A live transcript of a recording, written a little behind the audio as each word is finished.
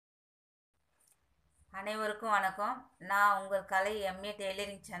அனைவருக்கும் வணக்கம். நான் உங்கள் கலை எம்ஏ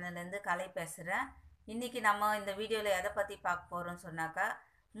டெய்லரிங் சேனல்லேருந்து கலை பேசுகிறேன். இன்றைக்கி நம்ம இந்த வீடியோவில் எதை பற்றி பார்க்க போகிறோம்னு சொன்னாக்கா,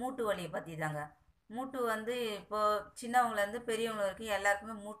 மூட்டு வலியை பற்றி தாங்க. மூட்டு இப்போது சின்னவங்கலேருந்து பெரியவங்க வரைக்கும்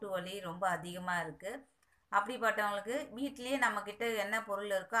எல்லாருக்குமே மூட்டு வலி ரொம்ப அதிகமாக இருக்குது. அப்படிப்பட்டவங்களுக்கு வீட்டிலேயே நம்மக்கிட்ட என்ன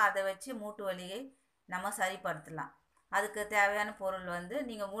பொருள் இருக்கோ அதை வச்சு மூட்டு வலியை நம்ம சரிப்படுத்தலாம். அதுக்கு தேவையான பொருள்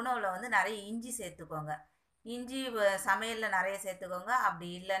நீங்கள் உணவில் நிறைய இஞ்சி சேர்த்துக்கோங்க. இஞ்சி சமையலில் நிறைய சேர்த்துக்கோங்க. அப்படி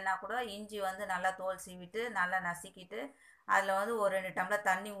இல்லைன்னா கூட இஞ்சி நல்லா தோல் சீவிட்டு நல்லா நசுக்கிட்டு அதில் ஒரு 2 டம்ளர்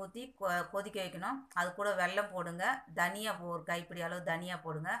தண்ணி ஊற்றி கொதிக்க வைக்கணும். அது கூட வெல்லம் போடுங்க. தனியா ஒரு கைப்பிடி அளவு தனியா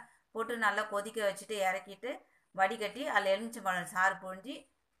போடுங்க. போட்டு நல்லா கொதிக்க வச்சுட்டு இறக்கிட்டு வடிகட்டி அதில் எலுமிச்சம்பழம் சாறு புழிஞ்சி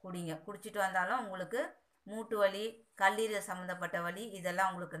குடிங்க. குடிச்சிட்டு வந்தாலும் உங்களுக்கு மூட்டு வலி, கல்லீரல் சம்மந்தப்பட்ட வலி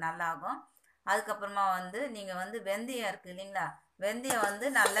இதெல்லாம் உங்களுக்கு நல்லாகும். அதுக்கப்புறமா நீங்கள் வெந்தயம் இருக்குது இல்லைங்களா,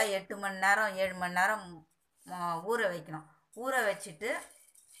 வெந்தயம் நல்லா 8 மணி நேரம் 7 மணி நேரம் ஊற வைக்கணும். ஊற வச்சுட்டு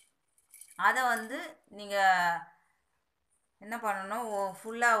அதை நீங்கள் என்ன பண்ணணும்,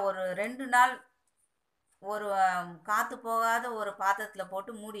 ஃபுல்லாக ஒரு 2 நாள் ஒரு காற்று போகாத ஒரு பாத்திரத்தில்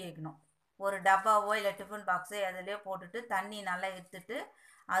போட்டு மூடி வைக்கணும். ஒரு டப்பாவோ இல்லை டிஃபன் பாக்ஸோ எதுலேயோ போட்டுட்டு தண்ணி நல்லா எடுத்துட்டு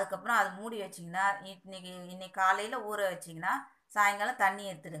அதுக்கப்புறம் அது மூடி வச்சிங்கன்னா, இன்னைக்கு காலையில் ஊற வச்சிங்கன்னா சாயங்காலம் தண்ணி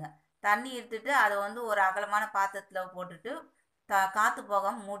எடுத்துடுங்க. தண்ணி எடுத்துட்டு அதை ஒரு அகலமான பாத்திரத்தில் போட்டுட்டு காற்று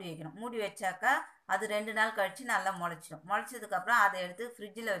போகாமல் மூடி வைக்கணும். மூடி வச்சாக்கா அது 2 நாள் கழித்து நல்லா முளைச்சிடும். முளைச்சதுக்கப்புறம் அதை எடுத்து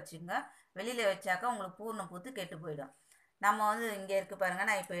ஃப்ரிட்ஜில் வச்சுங்க. வெளியில் வச்சாக்கா உங்களுக்கு பூர்ணம் பூத்து கெட்டு போயிடும். நம்ம இங்கே இருக்கு பாருங்கள்,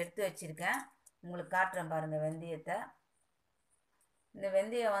 நான் இப்போ எடுத்து வச்சுருக்கேன், உங்களுக்கு காட்டுறேன் பாருங்கள் வெந்தயத்தை. இந்த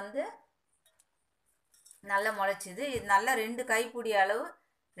வெந்தயம் நல்லா முளைச்சிது. இது நல்லா 2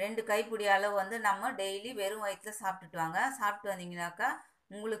 கைப்பிடி அளவு நம்ம டெய்லி வெறும் வயிற்றில் சாப்பிட்டுட்டு வாங்க. சாப்பிட்டு வந்தீங்கன்னாக்கா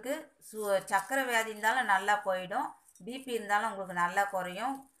உங்களுக்கு சர்க்கரை வியாதி இருந்தாலும் நல்லா போயிடும். பிபி இருந்தாலும் உங்களுக்கு நல்லா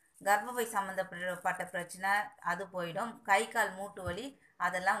குறையும். கர்ப்பப்பை சம்மந்தப்பட்ட பிரச்சனை அது போயிடும். கை கால் மூட்டு வலி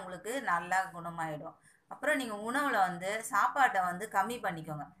அதெல்லாம் உங்களுக்கு நல்லா குணமாயிடும். அப்புறம் நீங்கள் உணவில் சாப்பாட்டை கம்மி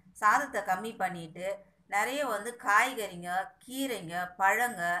பண்ணிக்கோங்க. சாதத்தை கம்மி பண்ணிவிட்டு நிறைய காய்கறிங்க, கீரைங்க,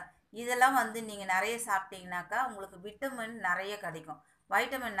 பழங்க இதெல்லாம் நீங்கள் நிறைய சாப்பிட்டீங்கன்னாக்கா உங்களுக்கு விட்டமின் நிறைய கிடைக்கும்.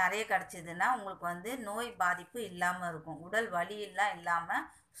 வைட்டமின் நிறைய கிடச்சிதுன்னா உங்களுக்கு நோய் பாதிப்பு இல்லாமல் இருக்கும். உடல் வலியெல்லாம் இல்லாமல்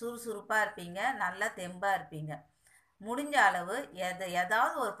சுறுசுறுப்பாக இருப்பீங்க, நல்லா தெம்பாக இருப்பீங்க. முடிஞ்ச அளவு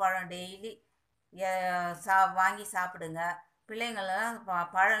ஏதாவது ஒரு பழம் டெய்லி வாங்கி சாப்பிடுங்க. பிள்ளைங்களெல்லாம்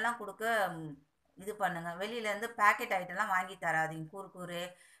பழம்லாம் கொடுக்க இது பண்ணுங்கள். வெளியிலேருந்து பேக்கெட் ஐட்டம்லாம் வாங்கி தராதிங்க. குறுக்குறு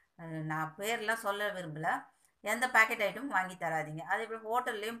நான் பேர்லாம் சொல்ல விரும்பலை. எந்த பேக்கெட் ஐட்டமும் வாங்கி தராதிங்க. அதே போல்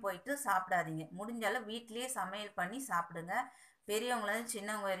ஹோட்டல்லையும் போயிட்டு சாப்பிடாதீங்க. முடிஞ்சாலும் வீட்லேயே சமையல் பண்ணி சாப்பிடுங்க. பெரியவங்கலேருந்து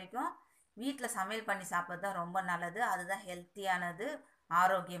சின்னவங்க வரைக்கும் வீட்டில் சமையல் பண்ணி சாப்பிட்றது தான் ரொம்ப நல்லது. அதுதான் ஹெல்த்தியானது,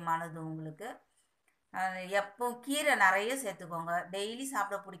 ஆரோக்கியமானது உங்களுக்கு. எப்போ கீரை நிறைய சேர்த்துக்கோங்க. டெய்லி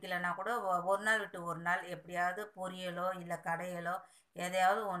சாப்பிட பிடிக்கலன்னா கூட ஒரு நாள் விட்டு ஒரு நாள் எப்படியாவது பொரியலோ இல்லை கடையலோ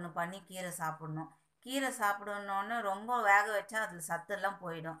எதையாவது ஒன்று பண்ணி கீரை சாப்பிட்ணும். கீரை சாப்பிடணுன்னு ரொம்ப வேக வச்சா அதில் சத்தெல்லாம்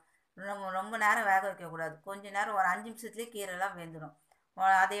போயிடும். ரொம்ப நேரம் வேக வைக்கக்கூடாது. கொஞ்சம் நேரம் ஒரு 5 நிமிஷத்துலேயே கீரைலாம் வெந்துடும்.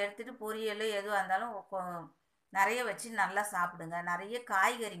 அதை எடுத்துகிட்டு பொரியல் எதுவாக இருந்தாலும் நிறைய வச்சு நல்லா சாப்பிடுங்க. நிறைய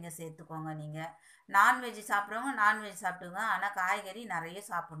காய்கறிங்க சேர்த்துக்கோங்க. நீங்கள் நான்வெஜ் சாப்பிட்றவங்க நான்வெஜ் சாப்பிடுங்க, ஆனால் காய்கறி நிறைய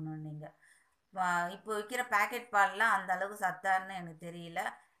சாப்பிட்ணும். நீங்கள் இப்போ விற்கிற பேக்கெட் பால்லாம் அந்த அளவுக்கு சத்தான்னு எனக்கு தெரியல.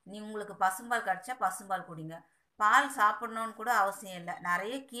 உங்களுக்கு பசும்பால் கிடச்சா பசும்பால் குடிங்க. பால் சாப்பிட்ணுன்னு கூட அவசியம் இல்லை.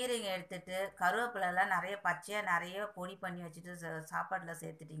 நிறைய கீரைங்க எடுத்துகிட்டு கருவேப்பிலெல்லாம் நிறைய பச்சையாக நிறைய பொடி பண்ணி வச்சுட்டு சாப்பாட்டில்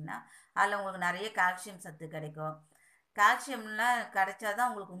சேர்த்துட்டிங்கன்னா அதில் உங்களுக்கு நிறைய கால்சியம் சத்து கிடைக்கும். கால்சியம்லாம் கிடைச்சா தான்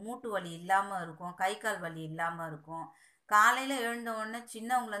உங்களுக்கு மூட்டு வலி இல்லாமல் இருக்கும், கை கால் வலி இல்லாமல் இருக்கும். காலையில் எழுந்த உடனே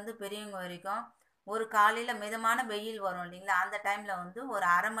சின்னவங்கலேருந்து பெரியவங்க வரைக்கும் ஒரு காலையில் மிதமான வெயில் வரும் இல்லைங்களா, அந்த டைமில் ஒரு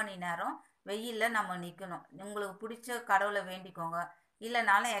அரை மணி நேரம் வெயிலில் நம்ம நிற்கணும். உங்களுக்கு பிடிச்ச கடவுளை வேண்டிக்கோங்க.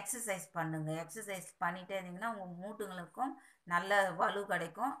 இல்லைனாலும் எக்ஸசைஸ் பண்ணுங்கள். எக்ஸசைஸ் பண்ணிகிட்டே இருந்தீங்கன்னா உங்கள் மூட்டுங்களுக்கும் நல்ல வலு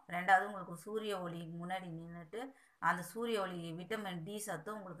கிடைக்கும். ரெண்டாவது உங்களுக்கு சூரிய ஒளி முன்னாடி நின்றுட்டு அந்த சூரிய ஒளி விட்டமின் டி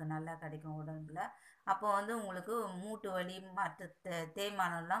சத்தும் உங்களுக்கு நல்லா கிடைக்கும் உடம்புல. அப்போ உங்களுக்கு மூட்டு வலி மற்ற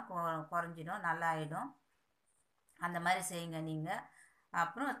தேய்மானம்லாம் குறைஞ்சிடும், நல்லா ஆகிடும். அந்த மாதிரி செய்யுங்க நீங்கள்.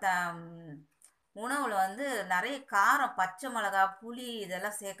 அப்புறம் உணவில் நிறைய காரம், பச்சை மிளகா, புளி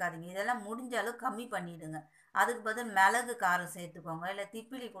இதெல்லாம் சேர்க்காதீங்க. இதெல்லாம் முடிஞ்ச அளவு கம்மி பண்ணிவிடுங்க. அதுக்கு பதில் மிளகு காரம் சேர்த்துக்கோங்க. இல்லை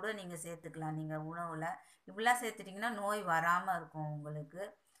திப்பிலி கூட நீங்கள் சேர்த்துக்கலாம். நீங்கள் உணவில் இப்படிலாம் சேர்த்துட்டிங்கன்னா நோய் வராமல் இருக்கும், உங்களுக்கு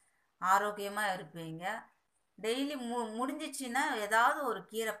ஆரோக்கியமாக இருப்பீங்க. டெய்லி முடிஞ்சிச்சின்னா ஏதாவது ஒரு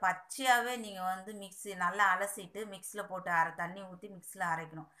கீரை பச்சையாகவே நீங்கள் மிக்ஸி நல்லா அலசிட்டு மிக்ஸியில் போட்டு தண்ணி ஊற்றி மிக்ஸியில்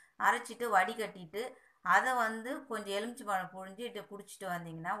அரைக்கணும். அரைச்சிட்டு வடிகட்டிட்டு அதை கொஞ்சம் எலுமிச்சம்பழம் புழிஞ்சிட்டு குடிச்சிட்டு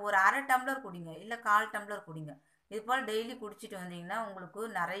வந்தீங்கன்னா ஒரு அரை டம்ளர் குடிங்க, இல்லை 1/4 டம்ளர் குடிங்க. இது போல் டெய்லி குடிச்சிட்டு வந்தீங்கன்னா உங்களுக்கு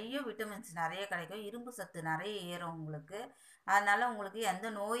நிறைய விட்டமின்ஸ் நிறைய கிடைக்கும், இரும்பு சத்து நிறைய ஏறும் உங்களுக்கு. அதனால் உங்களுக்கு எந்த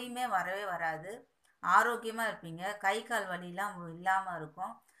நோயுமே வரவே வராது, ஆரோக்கியமாக இருப்பீங்க. கை கால் வலிலாம் இல்லாமல்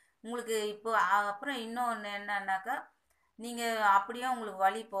இருக்கும். உங்களுக்கு இப்போ அப்புறம் இன்னொன்று என்னன்னாக்கா, நீங்கள் அப்படியே உங்களுக்கு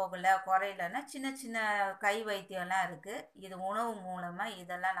வலி போகலை குறையலன்னா சின்ன சின்ன கை வைத்தியம்லாம் இருக்குது. இது உணவு மூலமாக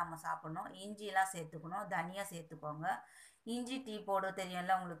இதெல்லாம் நம்ம சாப்பிடணும். இஞ்சிலாம் சேர்த்துக்கணும், தனியா சேர்த்துக்கோங்க. இஞ்சி டீ போட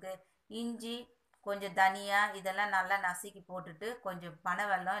தெரியும்ல உங்களுக்கு. இஞ்சி கொஞ்சம் தனியா இதெல்லாம் நல்லா நசுக்கி போட்டுட்டு கொஞ்சம் பனை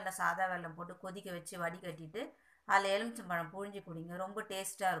வெல்லம் இல்லை சாதா வெல்லம் போட்டு கொதிக்க வச்சு வடிகட்டிட்டு அதில் எலுமிச்சம்பழம் புழிஞ்சு குடிங்க. ரொம்ப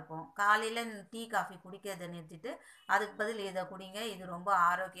டேஸ்ட்டாக இருக்கும். காலையில் டீ காஃபி குடிக்கிறதை நிறுத்திட்டு அதுக்கு பதில் இதை குடிங்க. இது ரொம்ப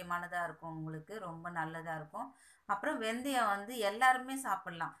ஆரோக்கியமானதாக இருக்கும், உங்களுக்கு ரொம்ப நல்லதாக இருக்கும். அப்புறம் வெந்தயம் வந்து எல்லாருமே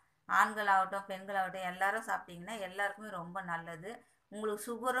சாப்பிட்லாம். ஆண்களாகட்டும் பெண்களாகட்டும் எல்லாரும் சாப்பிட்டிங்கன்னா எல்லாருக்குமே ரொம்ப நல்லது. உங்களுக்கு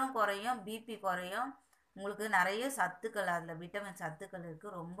சுகரும் குறையும், பிபி குறையும். உங்களுக்கு நிறைய சத்துக்கள் அதில் விட்டமின் சத்துக்கள்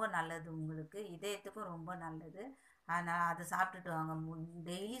இருக்குது, ரொம்ப நல்லது. உங்களுக்கு இதயத்துக்கும் ரொம்ப நல்லது. அதனால் அதை சாப்பிட்டுட்டு வாங்க.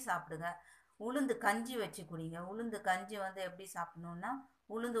 டெய்லி சாப்பிடுங்க. உளுந்து கஞ்சி வச்சு குடிங்க. உளுந்து கஞ்சி வந்து எப்படி சாப்பிடணுன்னா,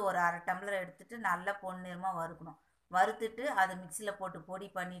 உளுந்து ஒரு அரை டம்ளர் எடுத்துட்டு நல்லா பொன்னிறமாக வறுக்கணும். வறுத்துட்டு அதை மிக்சியில் போட்டு பொடி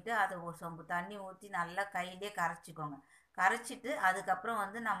பண்ணிவிட்டு அதை ஒரு சொம்பு தண்ணி ஊற்றி நல்லா கையிலே கரைச்சிக்கோங்க. கரைச்சிட்டு அதுக்கப்புறம்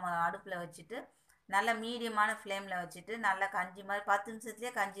வந்து நம்ம அடுப்பில் வச்சுட்டு நல்லா மீடியமான ஃப்ளேமில் வச்சுட்டு நல்லா கஞ்சி மாதிரி 10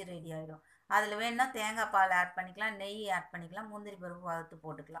 நிமிஷத்துலேயே கஞ்சி ரெடி ஆகிடும். அதில் வேணுன்னா தேங்காய் பால் ஆட் பண்ணிக்கலாம், நெய் ஆட் பண்ணிக்கலாம், முந்திரி பருப்பு வறுத்து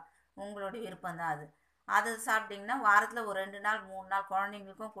போட்டுக்கலாம். உங்களுடைய விருப்பம் தான் அது. அதை சாப்பிட்டிங்கன்னா வாரத்தில் ஒரு 2 நாள் 3 நாள்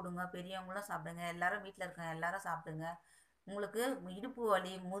குழந்தைங்களுக்கும் கொடுங்க, பெரியவங்களும் சாப்பிடுங்க, எல்லாரும் வீட்டில் இருக்கவங்க எல்லாரும் சாப்பிடுங்க. உங்களுக்கு இடுப்பு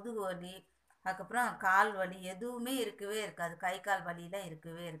வலி, முதுகு வலி, அதுக்கப்புறம் கால் வலி எதுவுமே இருக்கவே இருக்காது. கை கால் வலியெலாம்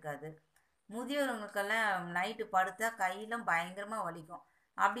இருக்கவே இருக்காது. முதியோர்களுக்கெல்லாம் நைட்டு படுத்தா கையெல்லாம் பயங்கரமாக வலிக்கும்.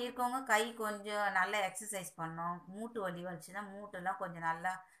 அப்படி இருக்கவங்க கை கொஞ்சம் நல்லா எக்ஸசைஸ் பண்ணணும். மூட்டு வலி வலிச்சுன்னா மூட்டெல்லாம் கொஞ்சம்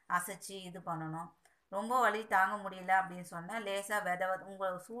நல்லா அசைச்சி இது பண்ணணும். ரொம்ப வலி தாங்க முடியல அப்படின்னு சொன்னால் லேசாக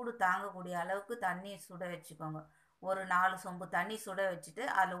உங்கள் சூடு தாங்கக்கூடிய அளவுக்கு தண்ணி சுட வச்சுக்கோங்க. ஒரு 4 சொம்பு தண்ணி சுட வச்சுட்டு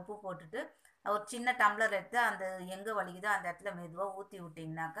அதில் உப்பு போட்டுட்டு ஒரு சின்ன டம்ளர் எடுத்து அந்த எங்கே வலிக்குதோ அந்த இடத்துல மெதுவாக ஊற்றி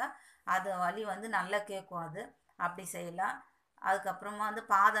விட்டிங்கனாக்கா அது வலி வந்து நல்லா கேட்கும். அது அப்படி செய்யலாம். அதுக்கப்புறமா வந்து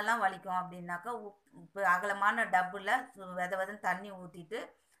பாதெல்லாம் வலிக்கும் அப்படின்னாக்கா இப்போ அகலமான டப்பில் வெதன்னு தண்ணி ஊற்றிட்டு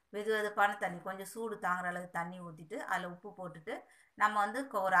வெது வெதுப்பான தண்ணி கொஞ்சம் சூடு தாங்குற அளவுக்கு தண்ணி ஊற்றிட்டு அதில் உப்பு போட்டுட்டு நம்ம வந்து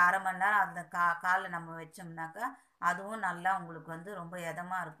ஒரு அரை மணி நேரம் அந்த காலில் நம்ம வச்சோம்னாக்கா அதுவும் நல்லா உங்களுக்கு வந்து ரொம்ப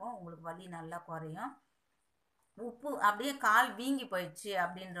இதமாக இருக்கும். உங்களுக்கு வலி நல்லா குறையும். உப்பு அப்படியே கால் வீங்கி போயிடுச்சு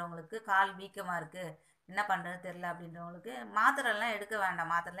அப்படின்றவங்களுக்கு, கால் வீக்கமாக இருக்குது என்ன பண்ணுறது தெரில அப்படின்றவங்களுக்கு மாத்திரைலாம் எடுக்க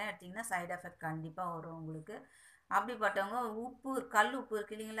வேண்டாம். மாத்திரைலாம் எடுத்திங்கன்னா சைடு எஃபெக்ட் கண்டிப்பாக வரும் உங்களுக்கு. அப்படிப்பட்டவங்க உப்பு கல் உப்பு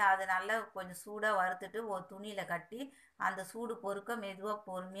இருக்கு இல்லைங்களா, அதை நல்லா கொஞ்சம் சூடாக வறுத்துட்டு ஒரு துணியில் கட்டி அந்த சூடு பொறுக்க மெதுவாக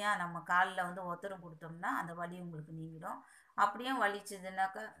பொறுமையாக நம்ம காலில் வந்து ஒத்தடம் கொடுத்தோம்னா அந்த வலி உங்களுக்கு நீங்கிடும். அப்படியும்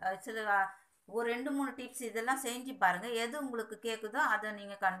வலிச்சதுனாக்கா சில ஒரு 2 3 டிப்ஸ் இதெல்லாம் செஞ்சு பாருங்கள். எது உங்களுக்கு கேட்குதோ அதை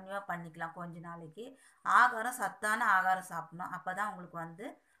நீங்கள் கண்டினியூவாக பண்ணிக்கலாம் கொஞ்ச நாளைக்கு. ஆகாரம் சத்தான ஆகாரம் சாப்பிடணும். அப்போ தான் உங்களுக்கு வந்து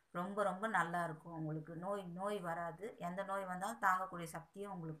ரொம்ப ரொம்ப நல்லா இருக்கும். உங்களுக்கு நோய் நோய் வராது. எந்த நோய் வந்தாலும் தாங்கக்கூடிய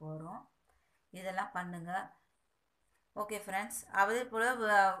சக்தியும் உங்களுக்கு வரும். இதெல்லாம் பண்ணுங்கள். ஓகே ஃப்ரெண்ட்ஸ், அதே போல்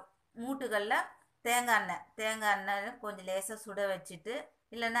மூட்டுகளில் தேங்காய் எண்ணெய் கொஞ்சம் லேசாக சுட வச்சுட்டு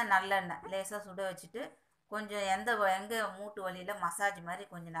இல்லைன்னா நல்லெண்ணெய் லேசாக சுட வச்சுட்டு கொஞ்சம் எங்கே மூட்டு வலியில் மசாஜ் மாதிரி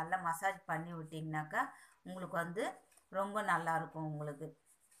கொஞ்சம் நல்லா மசாஜ் பண்ணி விட்டிங்கனாக்கா உங்களுக்கு வந்து ரொம்ப நல்லாயிருக்கும். உங்களுக்கு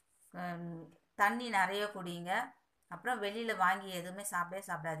தண்ணி நிறைய குடிங்க. அப்புறம் வெளியில் வாங்கி எதுவுமே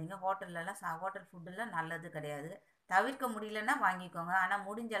சாப்பிடாதீங்க. ஹோட்டல் ஃபுட்டெல்லாம் நல்லது கிடையாது. தவிர்க்க முடியலன்னா வாங்கிக்கோங்க. ஆனால்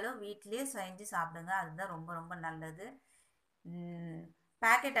முடிஞ்ச அளவு வீட்டிலேயே செஞ்சு சாப்பிடுங்க. அதுதான் ரொம்ப ரொம்ப நல்லது.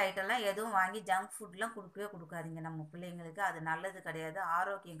 பேக்கெட் ஐட்டம்லாம் எதுவும் வாங்கி ஜங்க் ஃபுட்லாம் கொடுக்கவே கொடுக்காதீங்க நம்ம பிள்ளைங்களுக்கு. அது நல்லது கிடையாது,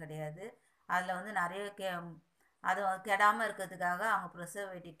 ஆரோக்கியம் கிடையாது. அதில் வந்து நிறைய அது கெடாமல் இருக்கிறதுக்காக அவங்க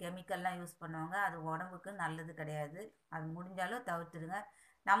ப்ரிசர்வேட்டிவ் கெமிக்கல்லாம் யூஸ் பண்ணுவாங்க. அது உடம்புக்கு நல்லது கிடையாது. அது முடிஞ்சாலும் தவிர்த்துடுங்க.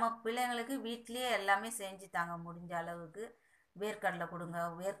 நம்ம பிள்ளைங்களுக்கு வீட்லேயே எல்லாமே செஞ்சு தாங்க முடிஞ்ச அளவுக்கு. வேர்க்கடலை கொடுங்க,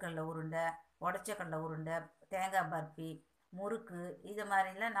 வேர்க்கடலை உருண்டை, உடச்ச கடலை உருண்டை, தேங்காய் பர்ஃபி, முறுக்கு, இது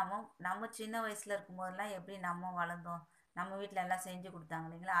மாதிரிலாம் நம்ம சின்ன வயசில் இருக்கும்போதெல்லாம் எப்படி நம்ம வளர்ந்தோம், நம்ம வீட்டில் எல்லாம் செஞ்சு கொடுத்தாங்க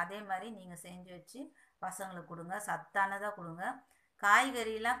இல்லைங்களா, அதே மாதிரி நீங்கள் செஞ்சு வச்சு பசங்களுக்கு கொடுங்க. சத்தானதாக கொடுங்க.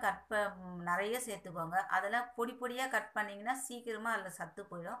 காய்கறியெலாம் நிறைய சேர்த்துக்கோங்க. அதெல்லாம் பொடி பொடியாக கட் பண்ணிங்கன்னா சீக்கிரமாக அதில் சத்து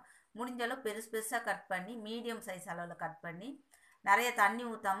போயிடும். முடிஞ்சளவு பெருசு பெருசாக கட் பண்ணி மீடியம் சைஸ் அளவில் கட் பண்ணி நிறைய தண்ணி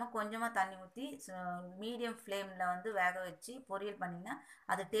ஊற்றாமல் கொஞ்சமாக தண்ணி ஊற்றி மீடியம் ஃப்ளேமில் வந்து வேக வச்சு பொரியல் பண்ணிங்கன்னா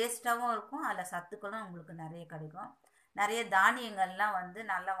அது டேஸ்ட்டாகவும் இருக்கும். அதில் சத்துக்களும் உங்களுக்கு நிறைய கிடைக்கும். நிறைய தானியங்கள்லாம் வந்து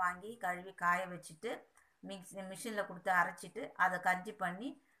நல்லா வாங்கி கழுவி காய வச்சுட்டு மிஷினில் கொடுத்து அரைச்சிட்டு அதை கஞ்சி பண்ணி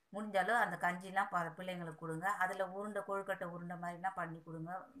முடிஞ்சளவு அந்த கஞ்சிலாம் பிள்ளைங்களுக்கு கொடுங்க. அதில் கொழுக்கட்டை உருண்டை மாதிரிலாம் பண்ணி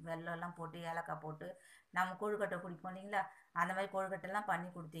கொடுங்க. வெல்லம்லாம் போட்டு ஏலக்காய் போட்டு நம்ம கொழுக்கட்டை குடிப்போம் இல்லைங்களா, அந்த மாதிரி கொழுக்கட்டைலாம் பண்ணி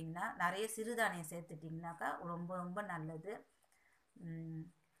கொடுத்தீங்கன்னா நிறைய சிறுதானியம் சேர்த்துட்டிங்கனாக்கா ரொம்ப ரொம்ப நல்லது.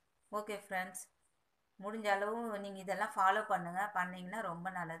 ஓகே ஃப்ரெண்ட்ஸ், முடிஞ்ச அளவு நீங்கள் இதெல்லாம் ஃபாலோ பண்ணிங்கன்னா ரொம்ப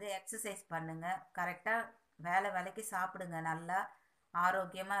நல்லது. எக்ஸசைஸ் பண்ணுங்கள், கரெக்டாக வேலைக்கு சாப்பிடுங்க, நல்லா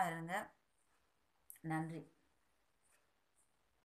ஆரோக்கியமாக இருங்க. நன்றி.